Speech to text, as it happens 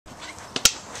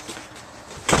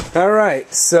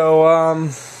Alright, so,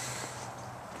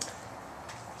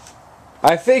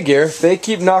 I figure if they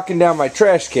keep knocking down my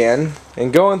trash can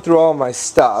and going through all my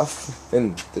stuff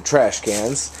in the trash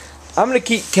cans, I'm gonna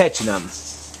keep catching them.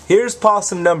 Here's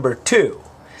possum number 2.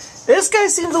 This guy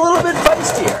seems a little bit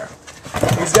feistier.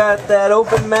 He's got that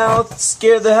open mouth,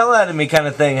 scare the hell out of me kind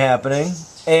of thing happening.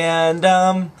 And,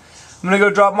 I'm gonna go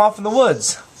drop him off in the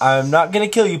woods. I'm not gonna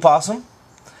kill you, possum,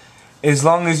 as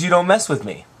long as you don't mess with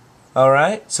me.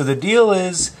 Alright? So the deal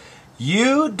is,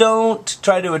 you don't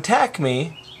try to attack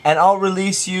me, and I'll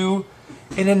release you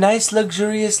in a nice,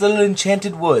 luxurious little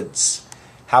enchanted woods.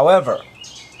 However,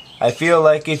 I feel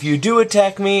like if you do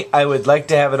attack me, I would like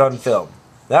to have it on film.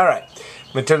 Alright,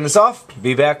 I'm gonna turn this off,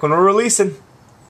 be back when we're releasing.